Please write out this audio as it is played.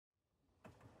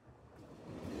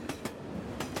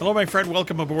Hello, my friend.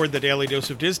 Welcome aboard the Daily Dose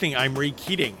of Disney. I'm Ray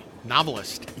Keating,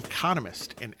 novelist,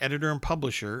 economist, and editor and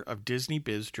publisher of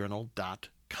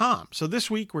DisneyBizJournal.com. So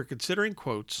this week we're considering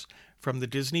quotes from the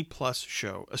Disney Plus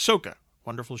show Ahsoka.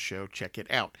 Wonderful show. Check it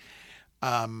out.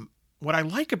 What I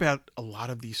like about a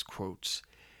lot of these quotes,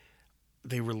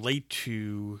 they relate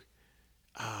to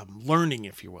learning,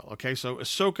 if you will. Okay, so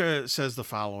Ahsoka says the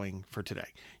following for today.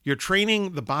 You're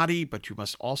training the body, but you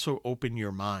must also open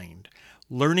your mind.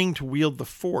 Learning to wield the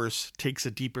Force takes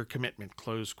a deeper commitment,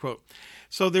 close quote.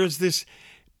 So there's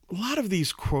a lot of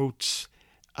these quotes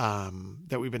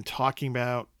that we've been talking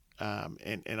about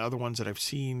and other ones that I've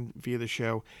seen via the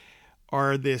show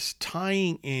are this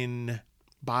tying in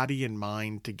body and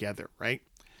mind together, right?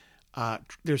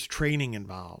 There's training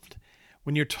involved.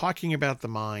 When you're talking about the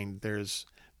mind, there's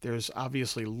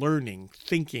obviously learning,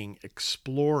 thinking,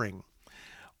 exploring.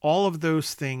 All of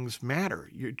those things matter.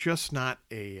 You're just not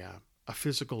a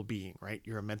physical being, right?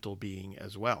 You're a mental being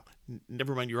as well.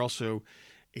 Never mind, you're also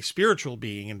a spiritual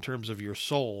being in terms of your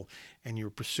soul, and you're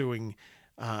pursuing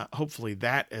hopefully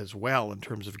that as well in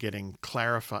terms of getting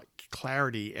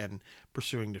clarity and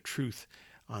pursuing the truth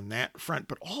on that front.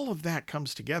 But all of that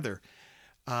comes together,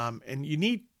 and you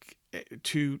need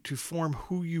to form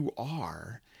who you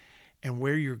are and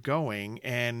where you're going,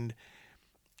 and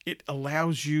it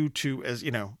allows you to, as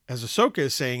Ahsoka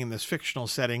is saying in this fictional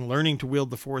setting, learning to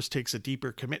wield the Force takes a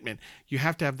deeper commitment. You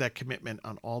have to have that commitment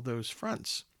on all those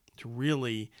fronts to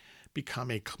really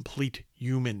become a complete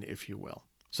human, if you will.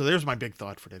 So there's my big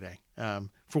thought for today. For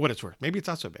what it's worth. Maybe it's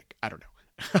not so big. I don't know.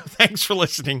 Thanks for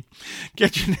listening.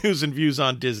 Get your news and views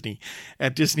on Disney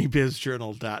at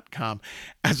DisneyBizJournal.com.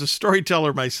 As a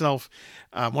storyteller myself,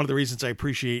 one of the reasons I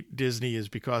appreciate Disney is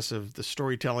because of the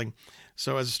storytelling.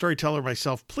 So as a storyteller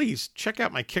myself, please check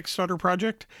out my Kickstarter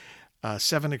project,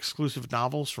 7 exclusive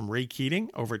novels from Ray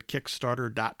Keating over at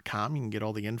Kickstarter.com. You can get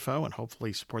all the info and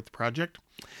hopefully support the project.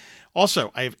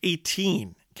 Also, I have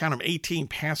 18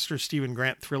 Pastor Stephen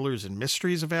Grant thrillers and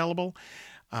mysteries available.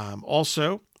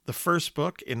 Also, the first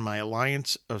book in my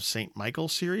Alliance of St. Michael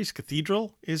series,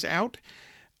 Cathedral, is out.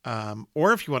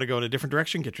 Or if you want to go in a different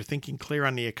direction, get your thinking clear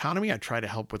on the economy, I try to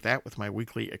help with that with my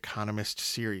weekly Economist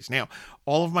series. Now,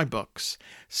 all of my books,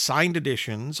 signed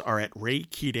editions, are at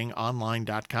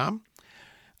raykeatingonline.com,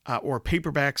 or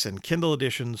paperbacks and Kindle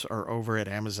editions are over at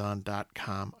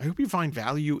amazon.com. I hope you find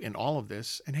value in all of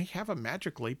this, and hey, have a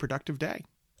magically productive day.